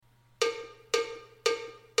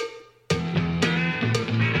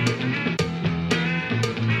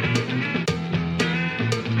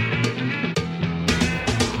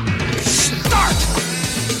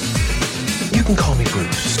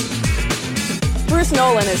Bruce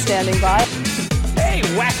Nolan is standing by. Hey,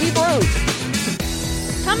 Wacky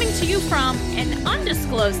Bruce! Coming to you from an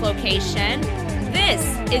undisclosed location, this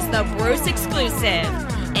is the Bruce Exclusive.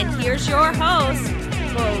 And here's your host,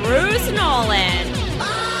 Bruce Nolan.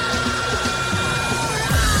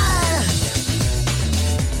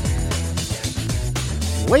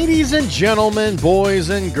 Ladies and gentlemen, boys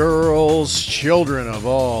and girls, children of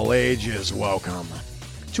all ages, welcome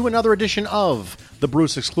to another edition of the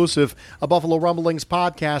Bruce Exclusive, a Buffalo Rumblings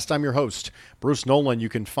podcast. I'm your host, Bruce Nolan. You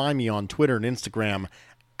can find me on Twitter and Instagram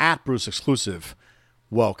at Bruce Exclusive.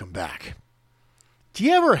 Welcome back. Do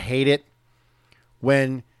you ever hate it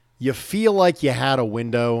when you feel like you had a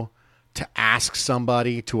window to ask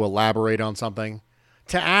somebody to elaborate on something,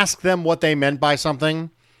 to ask them what they meant by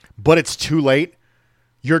something, but it's too late?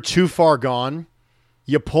 You're too far gone.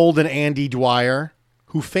 You pulled an Andy Dwyer,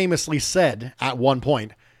 who famously said at one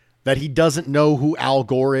point that he doesn't know who Al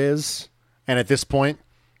Gore is, and at this point,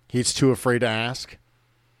 he's too afraid to ask.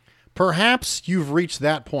 Perhaps you've reached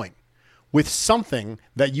that point with something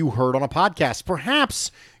that you heard on a podcast.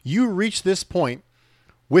 Perhaps you reached this point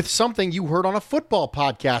with something you heard on a football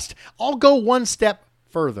podcast. I'll go one step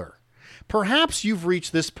further. Perhaps you've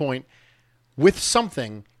reached this point with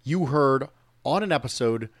something you heard on an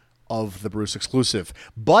episode of the Bruce Exclusive.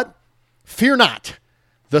 But fear not,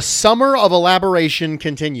 the summer of elaboration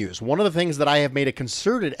continues. One of the things that I have made a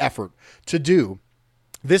concerted effort to do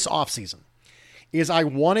this offseason is I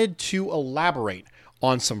wanted to elaborate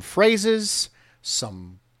on some phrases,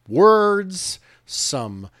 some words,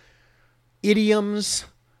 some idioms,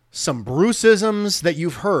 some Bruceisms that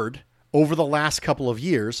you've heard over the last couple of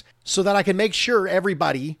years so that I can make sure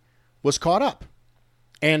everybody was caught up.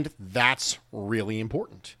 And that's really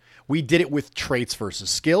important. We did it with traits versus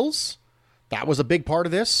skills. That was a big part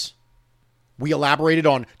of this. We elaborated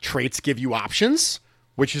on traits give you options,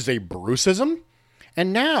 which is a Bruceism.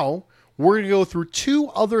 And now we're going to go through two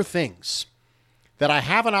other things that I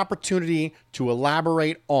have an opportunity to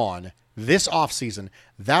elaborate on this offseason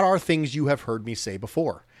that are things you have heard me say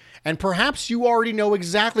before. And perhaps you already know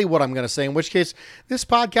exactly what I'm going to say, in which case this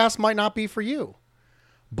podcast might not be for you.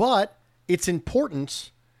 But it's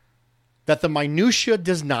important that the minutia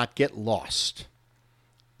does not get lost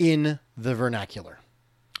in the vernacular.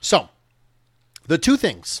 So, the two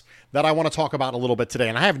things that I want to talk about a little bit today,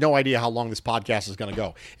 and I have no idea how long this podcast is going to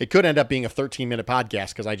go. It could end up being a 13-minute podcast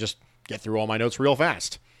because I just get through all my notes real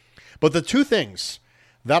fast. But the two things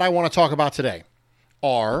that I want to talk about today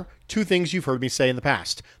are two things you've heard me say in the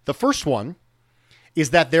past. The first one is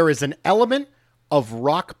that there is an element of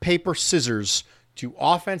rock, paper, scissors to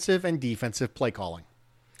offensive and defensive play calling.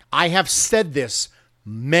 I have said this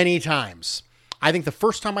many times. I think the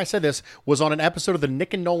first time I said this was on an episode of the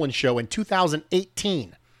Nick and Nolan Show in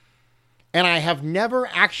 2018. And I have never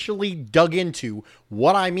actually dug into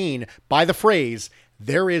what I mean by the phrase,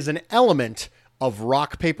 there is an element of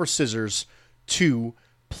rock, paper, scissors to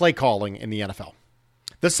play calling in the NFL.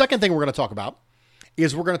 The second thing we're going to talk about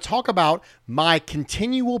is we're going to talk about my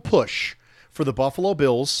continual push for the Buffalo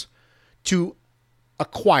Bills to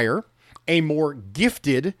acquire a more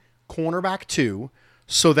gifted cornerback two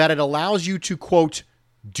so that it allows you to, quote,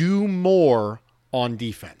 do more on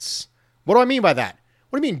defense. What do I mean by that?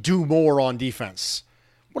 What do you mean do more on defense?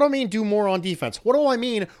 What do I mean do more on defense? What do I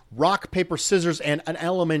mean rock, paper, scissors, and an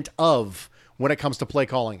element of when it comes to play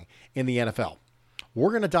calling in the NFL? We're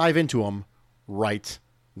going to dive into them right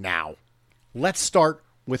now. Let's start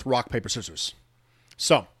with rock, paper, scissors.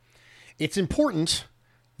 So, it's important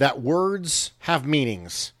that words have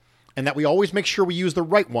meanings and that we always make sure we use the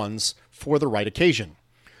right ones for the right occasion.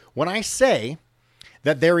 When I say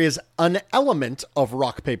that there is an element of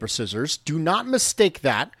rock, paper, scissors, do not mistake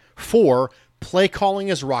that for play calling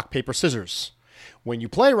as rock, paper, scissors. When you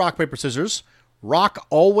play rock, paper, scissors, rock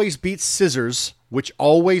always beats scissors, which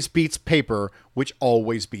always beats paper, which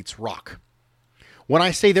always beats rock. When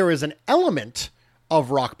I say there is an element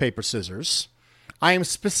of rock, paper, scissors, I am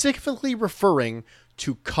specifically referring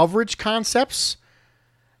to coverage concepts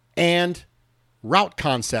and route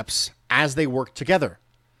concepts as they work together.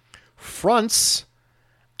 Fronts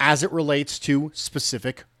as it relates to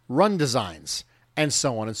specific run designs, and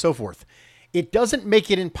so on and so forth. It doesn't make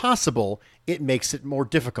it impossible, it makes it more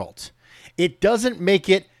difficult. It doesn't make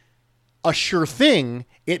it a sure thing,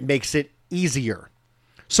 it makes it easier.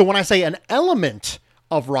 So when I say an element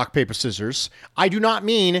of rock, paper, scissors, I do not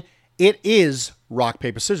mean it is rock,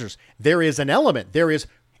 paper, scissors. There is an element, there is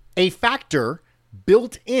a factor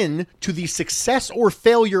built in to the success or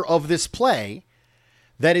failure of this play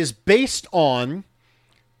that is based on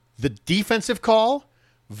the defensive call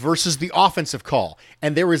versus the offensive call.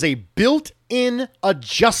 And there is a built-in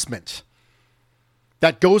adjustment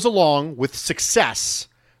that goes along with success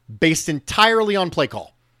based entirely on play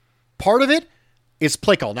call. Part of it is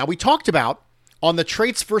play call. Now, we talked about on the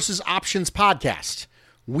Traits versus Options podcast,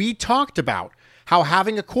 we talked about how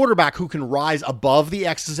having a quarterback who can rise above the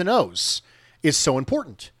X's and O's is so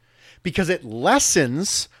important because it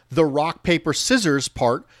lessens the rock, paper, scissors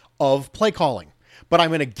part of play calling. But I'm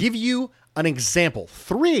going to give you an example,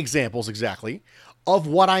 3 examples exactly, of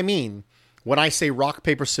what I mean when I say rock,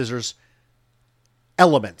 paper, scissors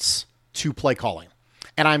elements to play calling.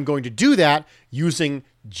 And I'm going to do that using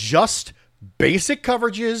just basic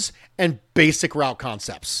coverages and basic route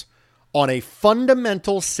concepts on a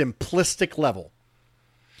fundamental, simplistic level.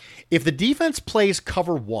 If the defense plays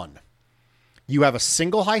cover 1, you have a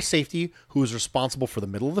single high safety who is responsible for the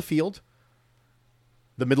middle of the field.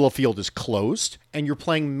 The middle of the field is closed, and you're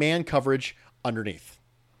playing man coverage underneath.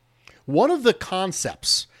 One of the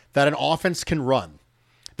concepts that an offense can run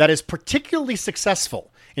that is particularly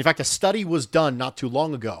successful, in fact, a study was done not too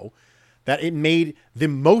long ago, that it made the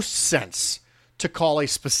most sense to call a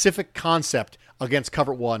specific concept against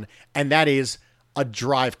cover 1, and that is a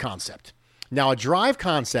drive concept. Now, a drive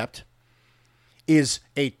concept is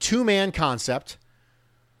a 2-man concept.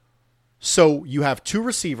 So you have 2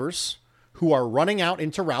 receivers who are running out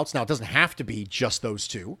into routes. Now, it doesn't have to be just those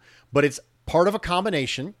 2, but it's part of a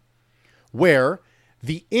combination where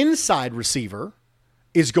the inside receiver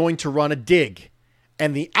is going to run a dig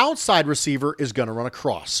and the outside receiver is going to run a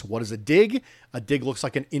cross. What is a dig? A dig looks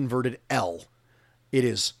like an inverted L. It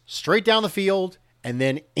is straight down the field and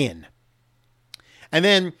then in. And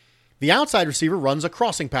then the outside receiver runs a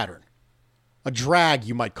crossing pattern, a drag,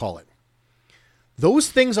 you might call it. Those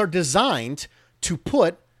things are designed to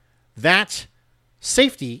put that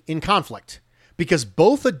safety in conflict because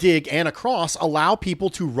both a dig and a cross allow people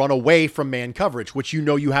to run away from man coverage, which you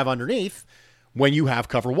know you have underneath when you have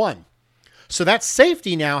cover 1. So that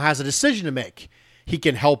safety now has a decision to make. He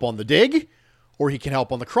can help on the dig or he can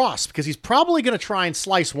help on the cross because he's probably going to try and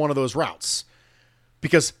slice one of those routes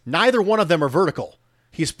because neither one of them are vertical.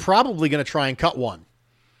 He's probably going to try and cut one.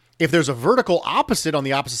 If there's a vertical opposite on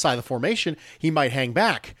the opposite side of the formation, he might hang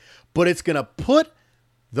back, but it's going to put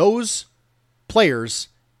those players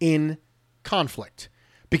in conflict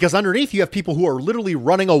because underneath you have people who are literally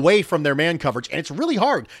running away from their man coverage, and it's really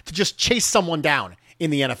hard to just chase someone down in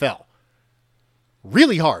the NFL.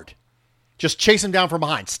 Really hard. Just chase them down from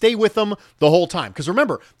behind. Stay with them the whole time. Because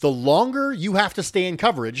remember, the longer you have to stay in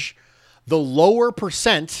coverage, the lower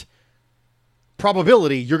percent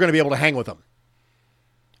probability you're going to be able to hang with them.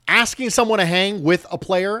 Asking someone to hang with a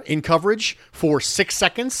player in coverage for 6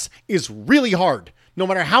 seconds is really hard, no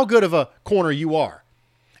matter how good of a corner you are.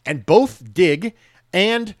 And both dig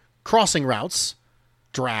and crossing routes,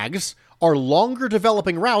 drags, are longer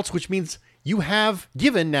developing routes, which means you have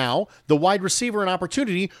given now the wide receiver an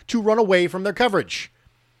opportunity to run away from their coverage.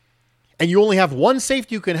 And you only have one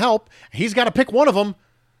safety who can help. He's got to pick one of them.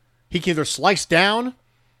 He can either slice down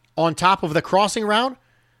on top of the crossing route.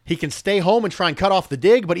 He can stay home and try and cut off the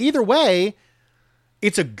dig. But either way,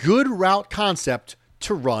 it's a good route concept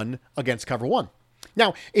to run against cover 1.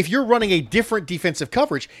 Now, if you're running a different defensive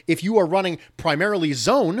coverage, if you are running primarily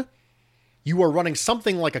zone, you are running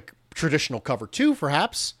something like a traditional cover 2,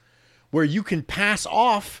 perhaps, where you can pass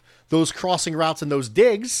off those crossing routes and those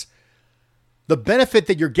digs. The benefit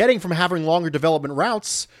that you're getting from having longer development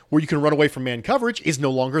routes where you can run away from man coverage is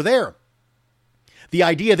no longer there. The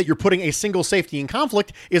idea that you're putting a single safety in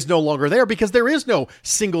conflict is no longer there because there is no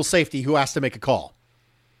single safety who has to make a call.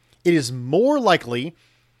 It is more likely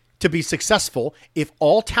to be successful if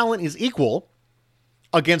all talent is equal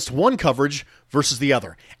against one coverage versus the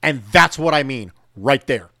other. And that's what I mean right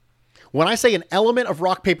there. When I say an element of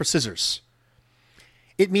rock, paper, scissors,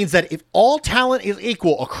 it means that if all talent is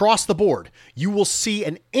equal across the board, you will see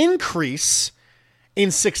an increase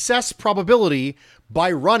in success probability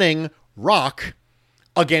by running rock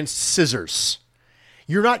against scissors.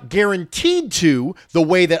 You're not guaranteed to the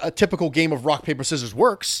way that a typical game of rock, paper, scissors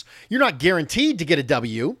works. You're not guaranteed to get a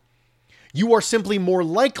W. You are simply more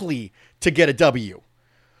likely to get a W.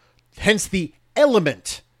 Hence the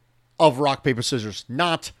element of rock, paper, scissors,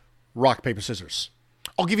 not rock, paper, scissors.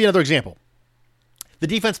 I'll give you another example. The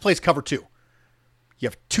defense plays cover 2. You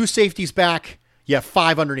have 2 safeties back. You have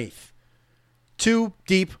 5 underneath. 2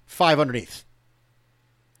 deep, 5 underneath.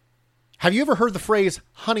 Have you ever heard the phrase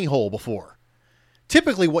honey hole before?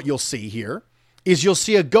 Typically what you'll see here is you'll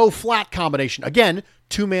see a go flat combination. Again,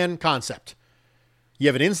 2-man concept. You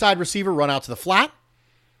have an inside receiver run out to the flat.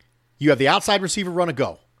 You have the outside receiver run a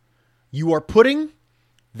go. You are putting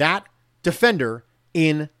that defender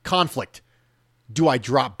in conflict. Do I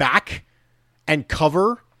drop back and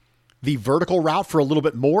cover the vertical route for a little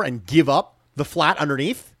bit more and give up the flat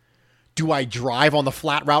underneath? Do I drive on the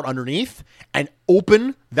flat route underneath and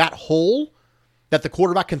open that hole that the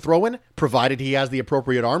quarterback can throw in, provided he has the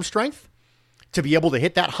appropriate arm strength, to be able to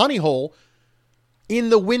hit that honey hole in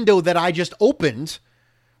the window that I just opened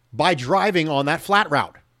by driving on that flat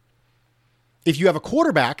route? If you have a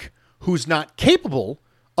quarterback who's not capable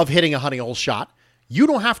of hitting a honey hole shot, you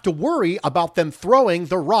don't have to worry about them throwing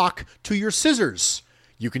the rock to your scissors.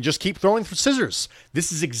 You can just keep throwing for scissors.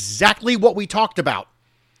 This is exactly what we talked about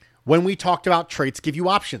when we talked about traits give you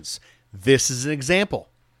options. This is an example.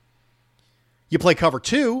 You play cover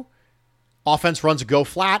 2, offense runs a go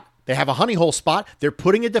flat, they have a honey hole spot, they're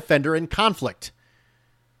putting a defender in conflict.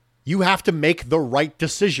 You have to make the right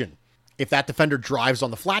decision. If that defender drives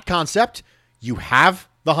on the flat concept, you have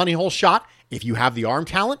the honey hole shot if you have the arm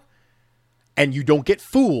talent, and you don't get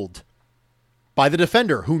fooled by the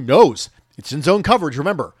defender who knows it's in zone coverage.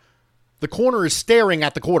 Remember, the corner is staring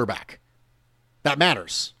at the quarterback. That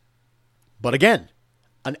matters. But again,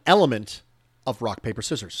 an element of rock, paper,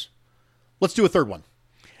 scissors. Let's do a third one.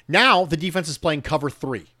 Now the defense is playing cover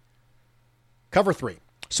 3. Cover 3.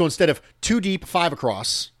 So instead of 2 deep, 5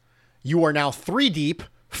 across, you are now 3 deep,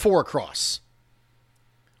 4 across.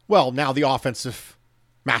 Well, now the offensive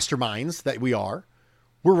masterminds that we are,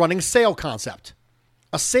 we're running sail concept.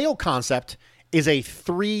 A sail concept is a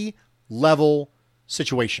 3-level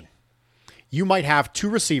situation. You might have 2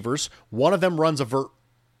 receivers. One of them runs a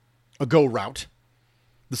go route.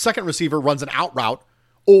 The second receiver runs an out route,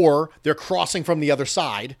 or they're crossing from the other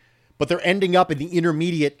side, but they're ending up in the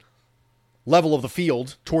intermediate level of the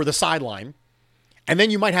field toward the sideline. And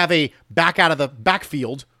then you might have a back out of the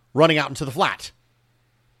backfield running out into the flat.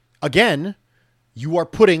 Again, you are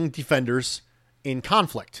putting defenders in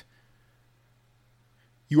conflict.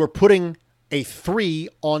 You are putting a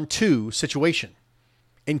 3-on-2 situation.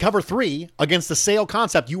 In cover 3, against the sail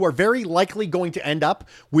concept, you are very likely going to end up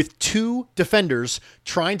with 2 defenders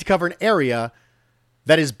trying to cover an area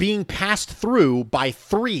that is being passed through by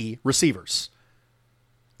 3 receivers.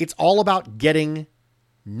 It's all about getting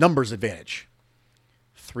numbers advantage.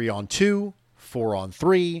 3-on-2,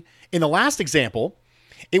 4-on-3. In the last example,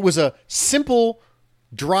 it was a simple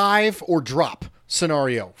drive or drop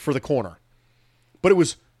scenario for the corner. But it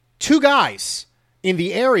was 2 guys in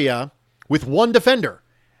the area with 1 defender,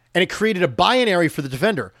 and it created a binary for the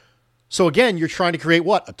defender. So again, you're trying to create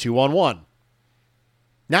what? A 2-on-1.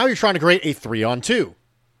 Now you're trying to create a 3-on-2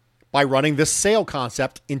 by running this sail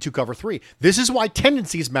concept into cover 3. This is why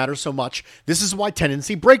tendencies matter so much. This is why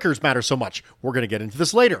tendency breakers matter so much. We're going to get into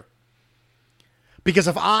this later. Because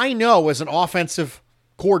if I know as an offensive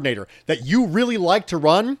coordinator that you really like to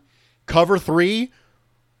run cover 3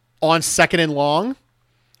 on 2nd and long,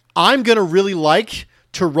 I'm going to really like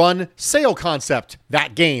to run sail concept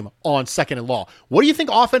that game on 2nd and long. What do you think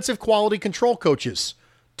offensive quality control coaches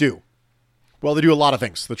do? Well, they do a lot of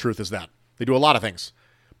things. The truth is that. They do a lot of things.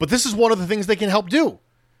 But this is one of the things they can help do.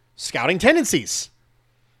 Scouting tendencies.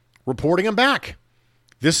 Reporting them back.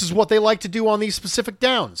 This is what they like to do on these specific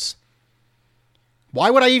downs. Why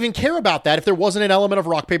would I even care about that if there wasn't an element of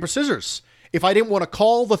rock, paper, scissors? If I didn't want to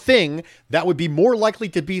call the thing that would be more likely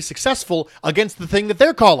to be successful against the thing that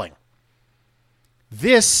they're calling.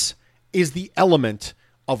 This is the element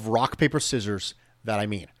of rock, paper, scissors that I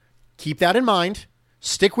mean. Keep that in mind.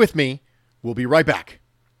 Stick with me. We'll be right back.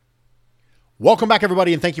 Welcome back,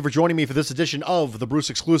 everybody, and thank you for joining me for this edition of the Bruce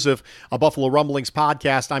Exclusive, a Buffalo Rumblings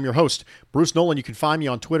podcast. I'm your host, Bruce Nolan. You can find me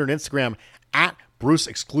on Twitter and Instagram at Bruce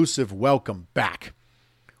Exclusive. Welcome back.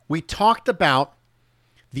 We talked about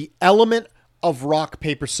the element of rock,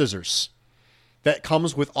 paper, scissors that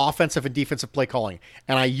comes with offensive and defensive play calling.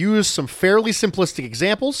 And I used some fairly simplistic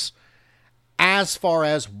examples as far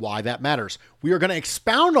as why that matters. We are going to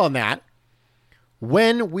expound on that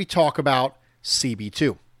when we talk about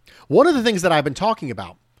CB2. One of the things that I've been talking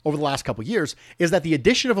about over the last couple of years is that the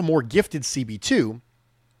addition of a more gifted CB2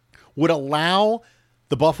 would allow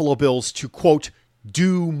the Buffalo Bills to, quote,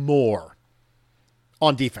 do more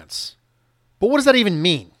on defense. But what does that even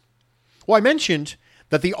mean? Well, I mentioned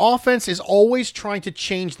that the offense is always trying to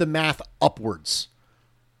change the math upwards.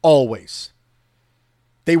 Always.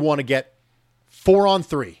 They want to get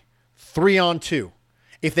 4-on-3, 3-on-2.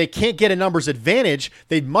 If they can't get a numbers advantage,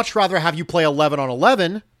 they'd much rather have you play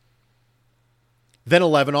 11-on-11 than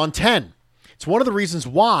 11-on-10. It's one of the reasons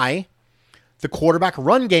why the quarterback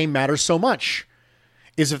run game matters so much.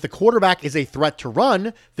 Is if the quarterback is a threat to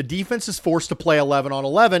run, the defense is forced to play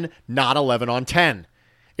 11-on-11, not 11-on-10.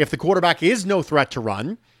 If the quarterback is no threat to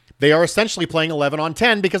run, they are essentially playing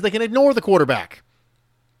 11-on-10 because they can ignore the quarterback.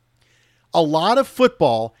 A lot of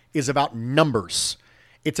football is about numbers.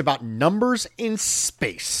 It's about numbers in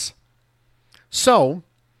space. So,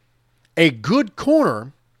 a good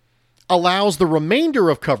corner allows the remainder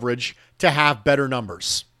of coverage to have better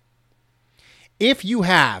numbers. If you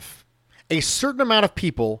have a certain amount of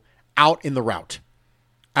people out in the route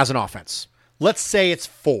as an offense, let's say it's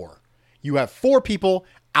 4. You have 4 people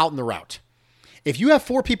out in the route. If you have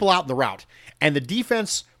 4 people out in the route and the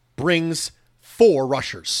defense brings 4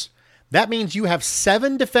 rushers, that means you have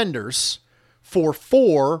 7 defenders for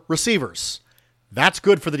 4 receivers. That's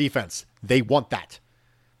good for the defense. They want that.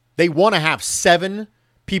 They want to have 7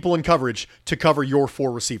 people in coverage to cover your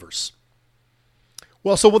 4 receivers.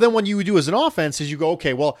 Well, then what you do as an offense is you go,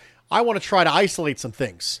 okay, well, I want to try to isolate some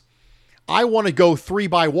things. I want to go 3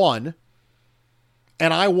 by 1,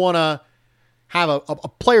 and I want to have a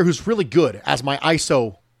player who's really good as my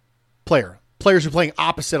ISO player. Players who are playing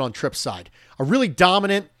opposite on Tripp's side. A really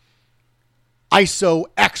dominant ISO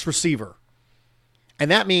X receiver. And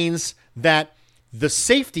that means that the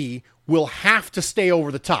safety will have to stay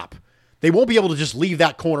over the top. They won't be able to just leave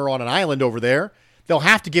that corner on an island over there. They'll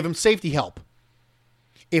have to give him safety help.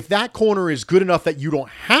 If that corner is good enough that you don't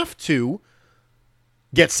have to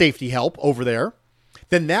get safety help over there,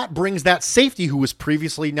 then that brings that safety who was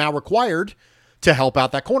previously now required to help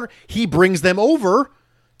out that corner. He brings them over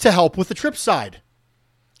to help with the Tripp side.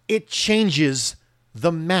 It changes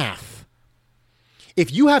the math.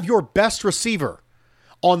 If you have your best receiver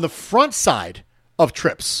on the front side of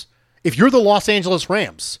Tripp's, if you're the Los Angeles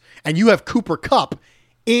Rams and you have Cooper Kupp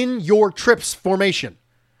in your Tripp's formation,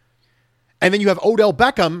 and then you have Odell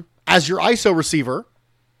Beckham as your ISO receiver,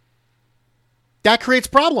 that creates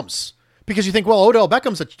problems because you think, well, Odell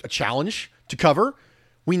Beckham's a challenge to cover.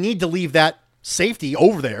 We need to leave that safety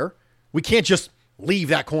over there. We can't just leave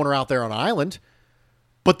that corner out there on an island.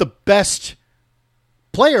 But the best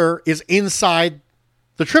player is inside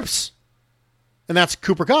the Tripp's, and that's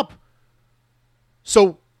Cooper Kupp.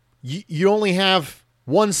 So you only have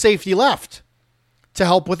one safety left to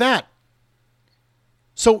help with that.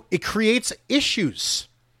 So it creates issues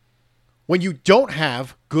when you don't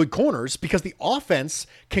have good corners because the offense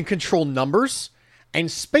can control numbers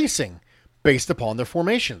and spacing based upon their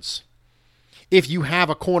formations. If you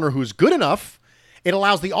have a corner who's good enough, it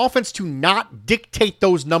allows the offense to not dictate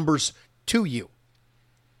those numbers to you.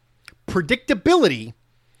 Predictability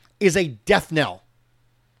is a death knell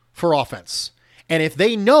for offense. And if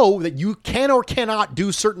they know that you can or cannot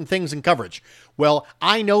do certain things in coverage, well,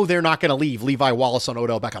 I know they're not going to leave Levi Wallace on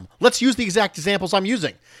Odell Beckham. Let's use the exact examples I'm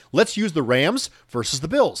using. Let's use the Rams versus the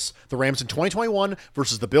Bills. The Rams in 2021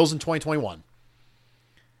 versus the Bills in 2021.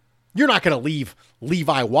 You're not going to leave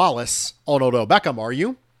Levi Wallace on Odell Beckham, are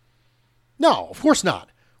you? No, of course not.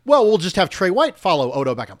 Well, we'll just have Trey White follow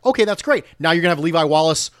Odell Beckham. Okay, that's great. Now you're going to have Levi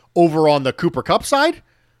Wallace over on the Cooper Kupp side?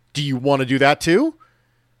 Do you want to do that too?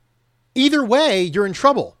 Either way, you're in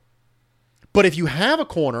trouble. But if you have a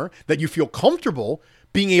corner that you feel comfortable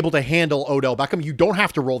being able to handle Odell Beckham, you don't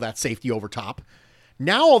have to roll that safety over top.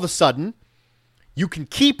 Now, all of a sudden, you can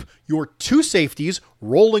keep your 2 safeties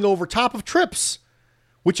rolling over top of Tripp's,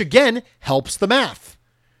 which again helps the math.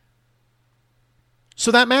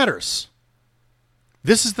 So that matters.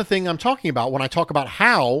 This is the thing I'm talking about when I talk about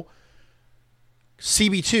how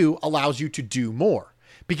CB2 allows you to do more,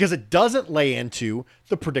 because it doesn't lay into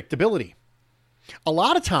the predictability. A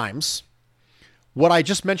lot of times, what I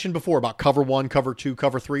just mentioned before about cover 1, cover 2,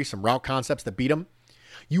 cover 3, some route concepts that beat them,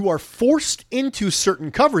 you are forced into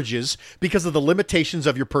certain coverages because of the limitations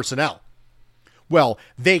of your personnel. Well,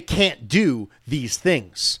 they can't do these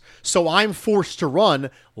things, so I'm forced to run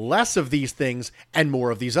less of these things and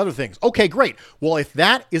more of these other things. Okay, great. Well, if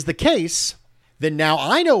that is the case, then now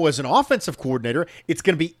I know as an offensive coordinator, it's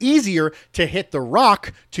going to be easier to hit the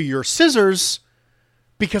rock to your scissors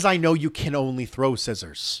because I know you can only throw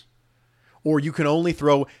scissors. Or you can only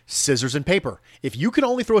throw scissors and paper. If you can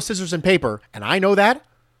only throw scissors and paper, and I know that,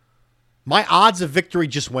 my odds of victory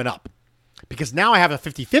just went up. Because now I have a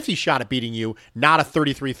 50-50 shot at beating you, not a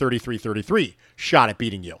 33-33-33 shot at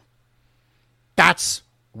beating you. That's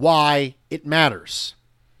why it matters.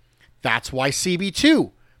 That's why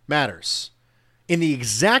CB2 matters. In the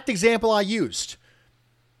exact example I used,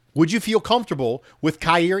 would you feel comfortable with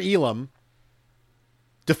Kaiir Elam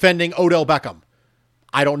defending Odell Beckham?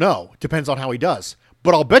 I don't know. Depends on how he does.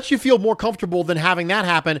 But I'll bet you feel more comfortable than having that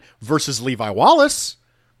happen versus Levi Wallace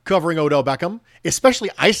covering Odell Beckham, especially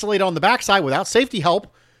isolated on the backside without safety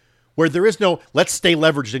help, where there is no, let's stay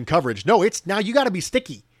leveraged in coverage. No, it's now you got to be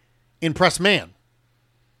sticky in press man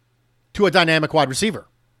to a dynamic wide receiver.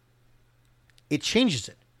 It changes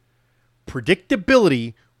it.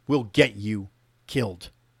 Predictability will get you killed.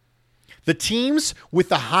 The teams with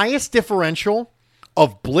the highest differential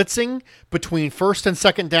of blitzing between first and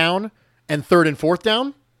second down and third and fourth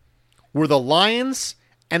down were the Lions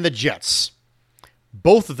and the Jets.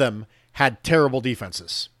 Both of them had terrible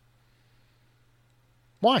defenses.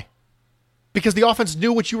 Why? Because the offense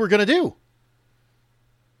knew what you were going to do.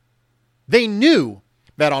 They knew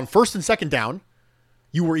that on first and second down,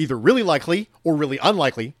 you were either really likely or really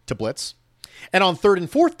unlikely to blitz. And on third and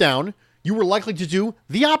fourth down, you were likely to do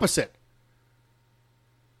the opposite.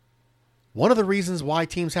 One of the reasons why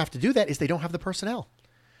teams have to do that is they don't have the personnel.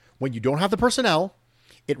 When you don't have the personnel,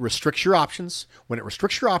 it restricts your options. When it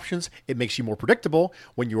restricts your options, it makes you more predictable.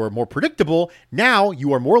 When you are more predictable, now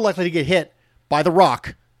you are more likely to get hit by the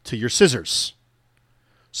rock to your scissors.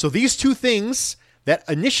 So these two things that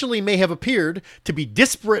initially may have appeared to be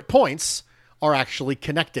disparate points are actually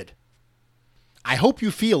connected. I hope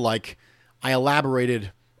you feel like I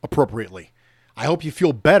elaborated appropriately. I hope you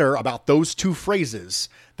feel better about those two phrases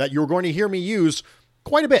that you're going to hear me use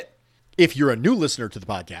quite a bit if you're a new listener to the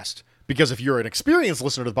podcast. Because if you're an experienced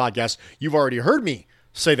listener to the podcast, you've already heard me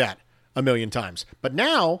say that a million times. But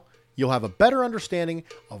now you'll have a better understanding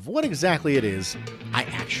of what exactly it is I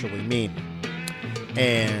actually mean.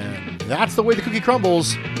 And that's the way the cookie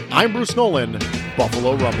crumbles. I'm Bruce Nolan,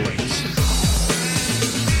 Buffalo Rumblings.